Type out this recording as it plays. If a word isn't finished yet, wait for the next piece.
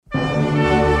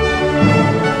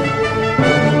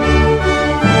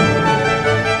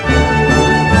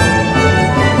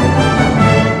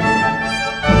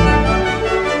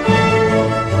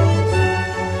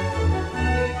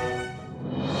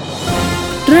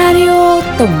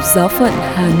Tổng Giáo phận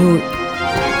Hà Nội.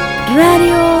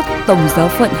 Radio Tổng Giáo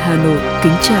phận Hà Nội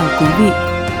kính chào quý vị.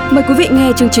 Mời quý vị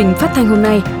nghe chương trình phát thanh hôm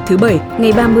nay, thứ Bảy,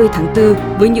 ngày 30 tháng 4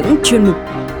 với những chuyên mục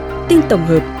tin tổng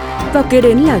hợp và kế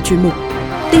đến là chuyên mục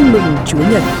tin mừng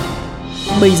Chúa Nhật.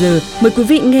 Bây giờ mời quý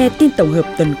vị nghe tin tổng hợp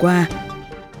tuần qua.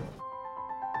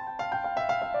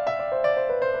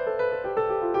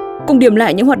 Cùng điểm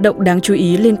lại những hoạt động đáng chú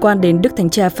ý liên quan đến Đức Thánh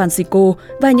Cha Francisco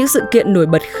và những sự kiện nổi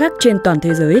bật khác trên toàn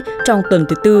thế giới trong tuần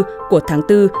thứ tư của tháng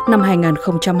 4 năm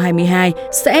 2022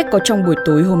 sẽ có trong buổi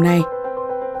tối hôm nay.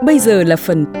 Bây giờ là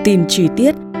phần tin chi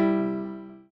tiết.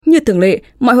 Như thường lệ,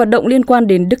 mọi hoạt động liên quan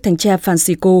đến Đức Thánh Cha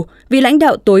Francisco, vị lãnh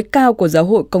đạo tối cao của Giáo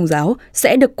hội Công giáo,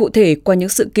 sẽ được cụ thể qua những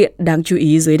sự kiện đáng chú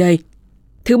ý dưới đây.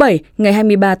 Thứ Bảy, ngày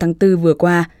 23 tháng 4 vừa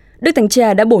qua, Đức Thánh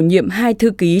Cha đã bổ nhiệm 2 thư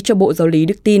ký cho Bộ Giáo lý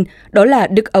Đức Tin, đó là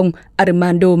Đức ông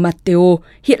Armando Matteo,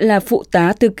 hiện là phụ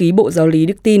tá thư ký Bộ Giáo lý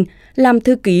Đức Tin, làm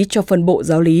thư ký cho phân bộ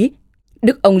giáo lý.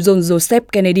 Đức ông John Joseph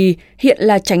Kennedy, hiện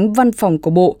là chánh văn phòng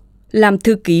của Bộ, làm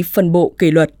thư ký phân bộ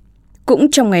kỷ luật.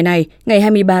 Cũng trong ngày này, ngày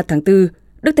 23 tháng 4,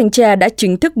 Đức Thánh Cha đã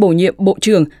chính thức bổ nhiệm Bộ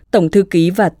trưởng, Tổng thư ký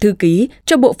và thư ký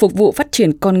cho Bộ Phục vụ Phát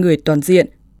triển Con người toàn diện.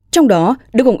 Trong đó,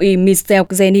 Đức Hồng y Michel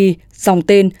Zeni, dòng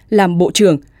tên, làm Bộ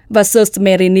trưởng, và Sir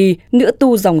Smerini, nữ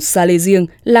tu dòng Salesian,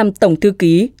 làm Tổng thư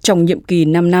ký trong nhiệm kỳ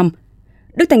 5 năm.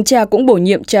 Đức Thánh Cha cũng bổ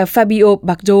nhiệm cha Fabio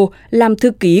Baggiò làm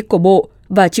thư ký của Bộ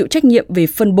và chịu trách nhiệm về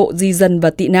phân bộ di dân và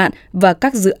tị nạn và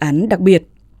các dự án đặc biệt.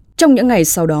 Trong những ngày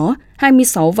sau đó,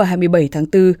 26 và 27 tháng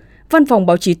 4, Văn phòng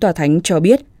Báo chí Tòa Thánh cho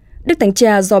biết, Đức Thánh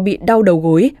Cha do bị đau đầu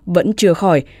gối vẫn chưa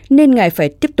khỏi nên Ngài phải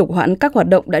tiếp tục hoãn các hoạt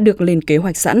động đã được lên kế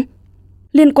hoạch sẵn.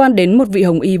 Liên quan đến một vị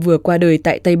hồng y vừa qua đời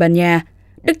tại Tây Ban Nha,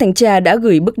 Đức Thánh Cha đã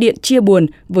gửi bức điện chia buồn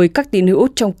với các tín hữu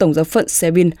trong Tổng giáo phận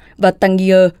Seville và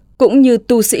Tangier, cũng như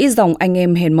tu sĩ dòng anh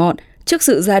em hèn mọn trước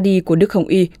sự ra đi của Đức Hồng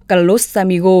y Carlos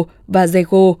Samigo và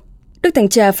Diego. Đức Thánh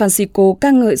Cha Francisco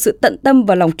ca ngợi sự tận tâm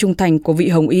và lòng trung thành của vị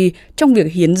hồng y trong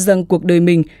việc hiến dâng cuộc đời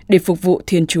mình để phục vụ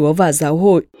Thiên Chúa và giáo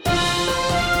hội.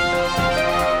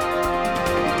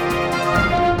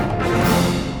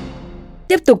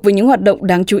 Tiếp tục với những hoạt động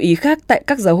đáng chú ý khác tại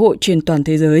các giáo hội trên toàn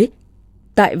thế giới.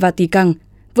 Tại Vatican,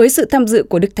 với sự tham dự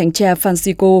của Đức Thánh Cha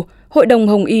Francisco, Hội đồng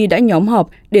Hồng y đã nhóm họp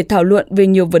để thảo luận về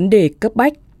nhiều vấn đề cấp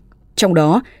bách. Trong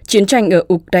đó, chiến tranh ở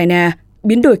Ukraine,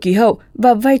 biến đổi khí hậu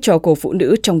và vai trò của phụ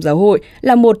nữ trong giáo hội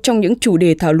là một trong những chủ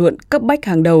đề thảo luận cấp bách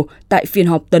hàng đầu tại phiên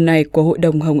họp tuần này của Hội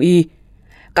đồng Hồng y.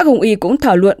 Các Hồng y cũng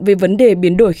thảo luận về vấn đề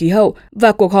biến đổi khí hậu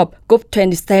và cuộc họp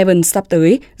COP27 sắp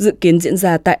tới dự kiến diễn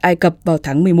ra tại Ai Cập vào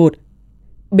tháng 11.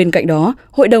 Bên cạnh đó,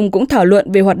 Hội đồng cũng thảo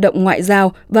luận về hoạt động ngoại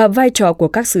giao và vai trò của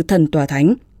các sứ thần Tòa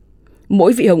Thánh.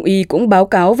 Mỗi vị Hồng y cũng báo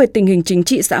cáo về tình hình chính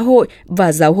trị xã hội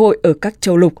và giáo hội ở các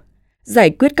châu lục, giải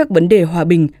quyết các vấn đề hòa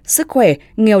bình, sức khỏe,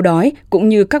 nghèo đói cũng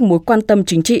như các mối quan tâm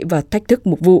chính trị và thách thức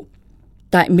mục vụ.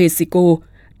 Tại Mexico,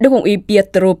 Đức Hồng y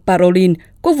Pietro Parolin,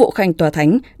 Quốc vụ Khanh Tòa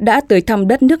Thánh, đã tới thăm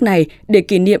đất nước này để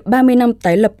kỷ niệm 30 năm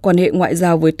tái lập quan hệ ngoại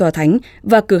giao với Tòa Thánh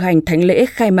và cử hành thánh lễ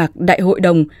khai mạc Đại hội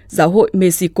đồng Giáo hội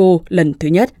Mexico lần thứ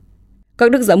nhất.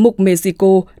 Các đức giám mục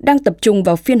Mexico đang tập trung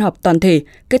vào phiên họp toàn thể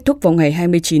kết thúc vào ngày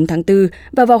 29 tháng 4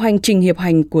 và vào hành trình hiệp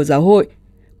hành của giáo hội.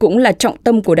 Cũng là trọng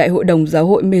tâm của Đại hội đồng Giáo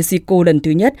hội Mexico lần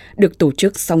thứ nhất được tổ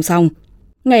chức song song.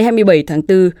 Ngày 27 tháng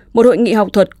 4, một hội nghị học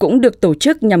thuật cũng được tổ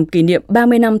chức nhằm kỷ niệm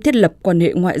 30 năm thiết lập quan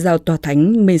hệ ngoại giao Tòa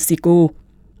Thánh Mexico.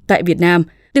 Tại Việt Nam,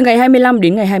 từ ngày 25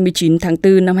 đến ngày 29 tháng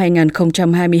 4 năm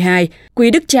 2022,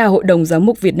 Quý Đức Cha Hội đồng Giám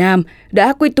mục Việt Nam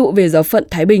đã quy tụ về giáo phận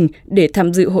Thái Bình để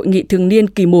tham dự Hội nghị thường niên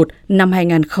kỳ 1 năm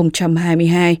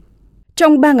 2022.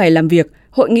 Trong 3 ngày làm việc,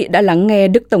 hội nghị đã lắng nghe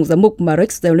Đức Tổng giám mục Marek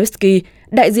Zelensky,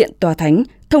 đại diện Tòa Thánh,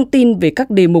 thông tin về các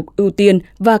đề mục ưu tiên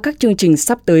và các chương trình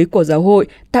sắp tới của giáo hội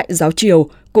tại giáo triều,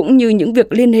 cũng như những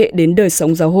việc liên hệ đến đời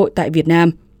sống giáo hội tại Việt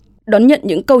Nam. Đón nhận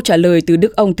những câu trả lời từ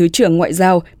Đức ông Thứ trưởng Ngoại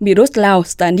giao Miroslav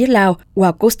Stanislav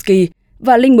Wachowski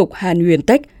và Linh mục Hàn Huyền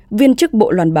Tech, viên chức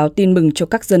Bộ Loan báo Tin mừng cho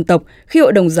các dân tộc khi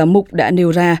Hội đồng Giám mục đã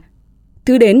nêu ra.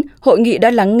 Thứ đến, hội nghị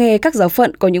đã lắng nghe các giáo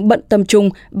phận có những bận tâm chung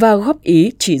và góp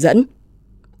ý chỉ dẫn.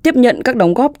 Tiếp nhận các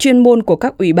đóng góp chuyên môn của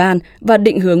các ủy ban và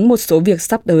định hướng một số việc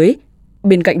sắp tới.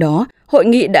 Bên cạnh đó, hội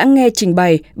nghị đã nghe trình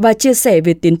bày và chia sẻ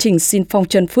về tiến trình xin phong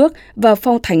chân phước và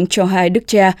phong thánh cho hai đức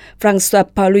cha François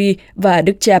Pauli và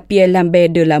đức cha Pierre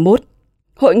Lambert de la Motte.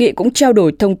 Hội nghị cũng trao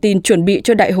đổi thông tin chuẩn bị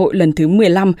cho đại hội lần thứ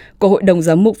 15 của Hội đồng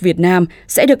Giám mục Việt Nam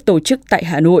sẽ được tổ chức tại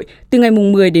Hà Nội từ ngày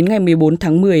 10 đến ngày 14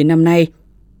 tháng 10 năm nay.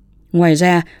 Ngoài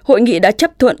ra, hội nghị đã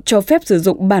chấp thuận cho phép sử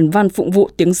dụng bản văn phụng vụ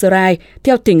tiếng Serai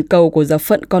theo thỉnh cầu của giáo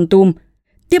phận Kon Tum,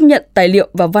 tiếp nhận tài liệu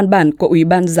và văn bản của Ủy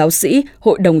ban Giáo sĩ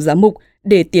Hội đồng Giám mục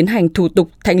để tiến hành thủ tục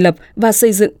thành lập và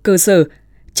xây dựng cơ sở,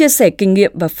 chia sẻ kinh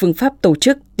nghiệm và phương pháp tổ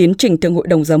chức tiến trình Thượng hội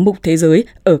đồng Giám mục Thế giới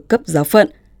ở cấp giáo phận,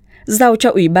 giao cho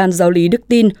Ủy ban Giáo lý Đức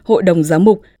Tin, Hội đồng Giám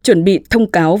mục chuẩn bị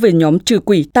thông cáo về nhóm trừ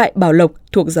quỷ tại Bảo Lộc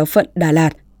thuộc giáo phận Đà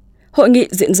Lạt. Hội nghị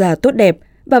diễn ra tốt đẹp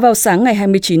và vào sáng ngày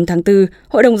 29 tháng 4,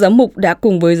 Hội đồng Giám mục đã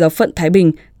cùng với giáo phận Thái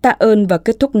Bình tạ ơn và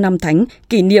kết thúc năm thánh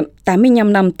kỷ niệm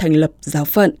 85 năm thành lập giáo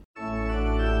phận.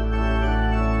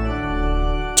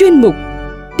 Chuyên mục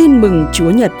Tin mừng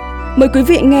Chúa Nhật. Mời quý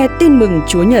vị nghe Tin mừng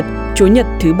Chúa Nhật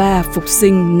thứ 3 Phục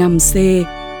sinh năm C.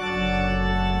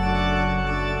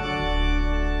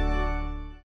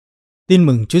 Tin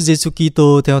mừng Chúa Giêsu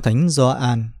Kitô theo Thánh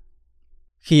Gioan.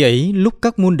 Khi ấy, lúc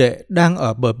các môn đệ đang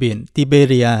ở bờ biển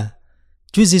Tiberia,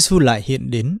 Chúa Giêsu lại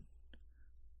hiện đến.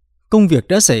 Công việc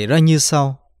đã xảy ra như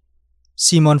sau: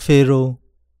 Simon Phêrô,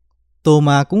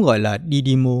 Tô-ma cũng gọi là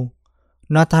Đi-đi-mô,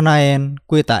 Nathanael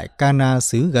quê tại Cana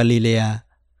xứ Galilea,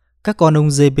 các con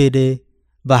ông Giê-bê-đê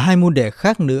và 2 môn đệ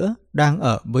khác nữa đang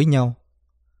ở với nhau.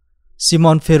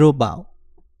 Simon Phêrô bảo: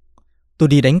 "Tôi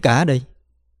đi đánh cá đây."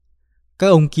 Các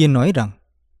ông kia nói rằng: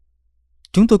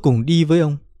 "Chúng tôi cùng đi với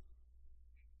ông."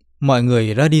 Mọi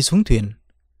người ra đi xuống thuyền,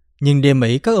 nhưng đêm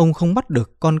ấy các ông không bắt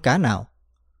được con cá nào.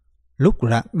 Lúc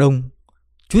rạng đông,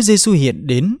 Chúa Giêsu hiện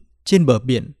đến trên bờ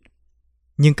biển,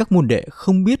 nhưng các môn đệ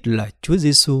không biết là Chúa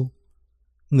Giêsu.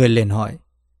 Người liền hỏi: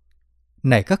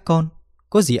 "Này các con,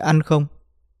 có gì ăn không?"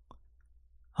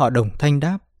 Họ đồng thanh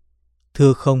đáp: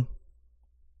 "Thưa không."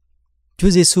 Chúa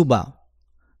Giêsu bảo: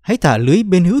 "Hãy thả lưới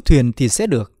bên hữu thuyền thì sẽ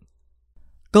được."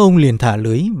 Các ông liền thả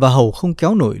lưới và hầu không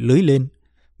kéo nổi lưới lên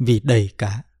vì đầy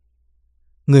cá.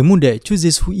 Người môn đệ Chúa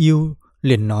Giêsu yêu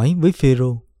liền nói với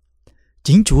Phêrô: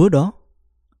 "Chính Chúa đó."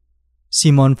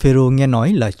 Simon Phêrô nghe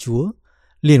nói là Chúa,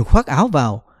 liền khoác áo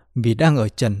vào vì đang ở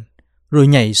trần, rồi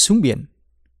nhảy xuống biển.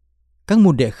 Các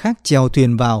môn đệ khác chèo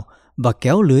thuyền vào và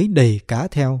kéo lưới đầy cá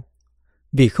theo,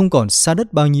 vì không còn xa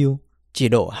đất bao nhiêu, chỉ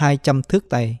độ 200 thước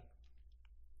tay.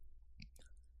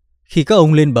 Khi các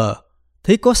ông lên bờ,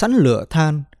 thấy có sẵn lửa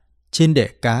than, trên để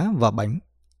cá và bánh.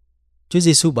 Chúa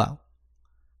Giêsu bảo: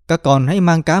 "Các con hãy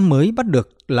mang cá mới bắt được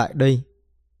lại đây."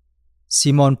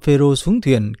 Simon Phêrô xuống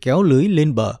thuyền kéo lưới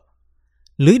lên bờ.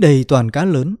 Lưới đầy toàn cá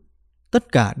lớn,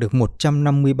 tất cả được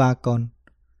 153 con.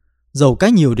 Dầu cá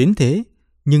nhiều đến thế,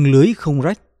 nhưng lưới không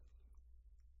rách.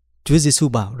 Chúa Giêsu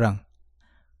bảo rằng: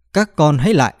 "Các con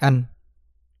hãy lại ăn."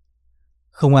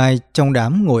 Không ai trong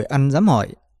đám ngồi ăn dám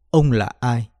hỏi ông là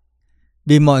ai,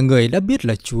 vì mọi người đã biết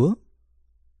là Chúa.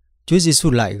 Chúa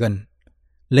Giêsu lại gần,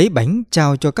 lấy bánh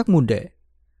trao cho các môn đệ.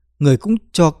 Người cũng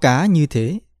cho cá như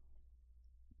thế.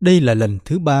 Đây là lần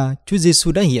thứ 3 Chúa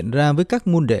Giêsu đã hiện ra với các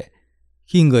môn đệ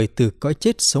khi người từ cõi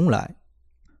chết sống lại.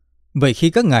 Vậy khi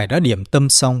các ngài đã điểm tâm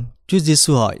xong, Chúa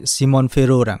Giêsu hỏi Simon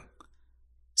Phêrô rằng: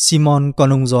 "Simon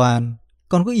con ông Gioan,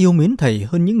 con có yêu mến thầy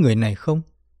hơn những người này không?"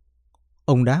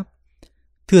 Ông đáp: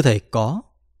 "Thưa thầy, có.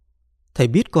 Thầy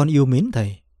biết con yêu mến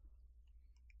thầy."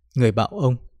 Người bảo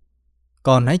ông: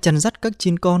 "Con hãy chăn dắt các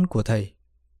chiên con của thầy."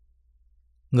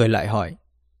 Người lại hỏi: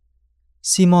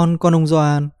 "Simon con ông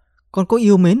Gioan, con có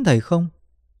yêu mến thầy không?"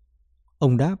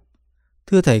 Ông đáp: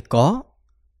 "Thưa thầy, có.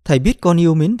 Thầy biết con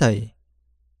yêu mến thầy."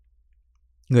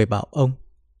 Người bảo ông: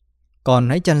 "Con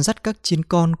hãy chăn dắt các chiên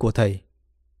con của thầy."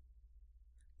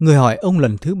 Người hỏi ông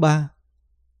lần thứ 3: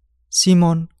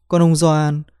 "Simon con ông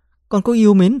Gioan, con có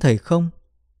yêu mến thầy không?"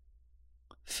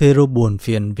 Phêrô buồn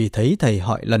phiền vì thấy thầy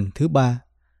hỏi lần thứ 3: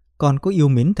 "Con có yêu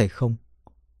mến thầy không?"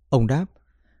 Ông đáp: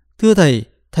 "Thưa thầy,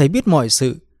 thầy biết mọi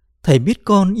sự. Thầy biết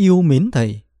con yêu mến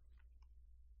thầy."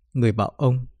 Người bảo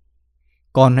ông: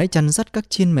 "Con hãy chăn dắt các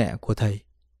chiên mẹ của thầy.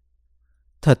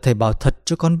 Thật thầy bảo thật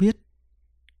cho con biết,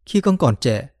 khi con còn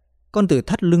trẻ, con tự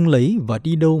thắt lưng lấy và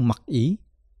đi đâu mặc ý.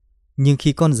 Nhưng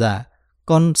khi con già,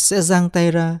 con sẽ giang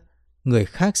tay ra, người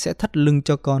khác sẽ thắt lưng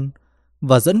cho con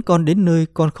và dẫn con đến nơi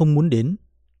con không muốn đến."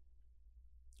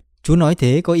 Chúa nói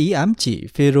thế có ý ám chỉ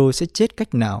Phêrô sẽ chết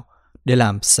cách nào để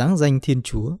làm sáng danh Thiên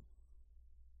Chúa.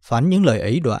 Phán những lời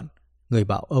ấy đoạn, người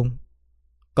bảo ông: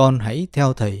 "Con hãy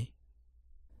theo thầy."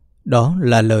 Đó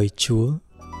là lời Chúa.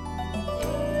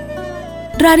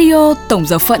 Radio Tổng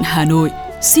giáo phận Hà Nội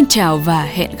xin chào và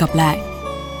hẹn gặp lại.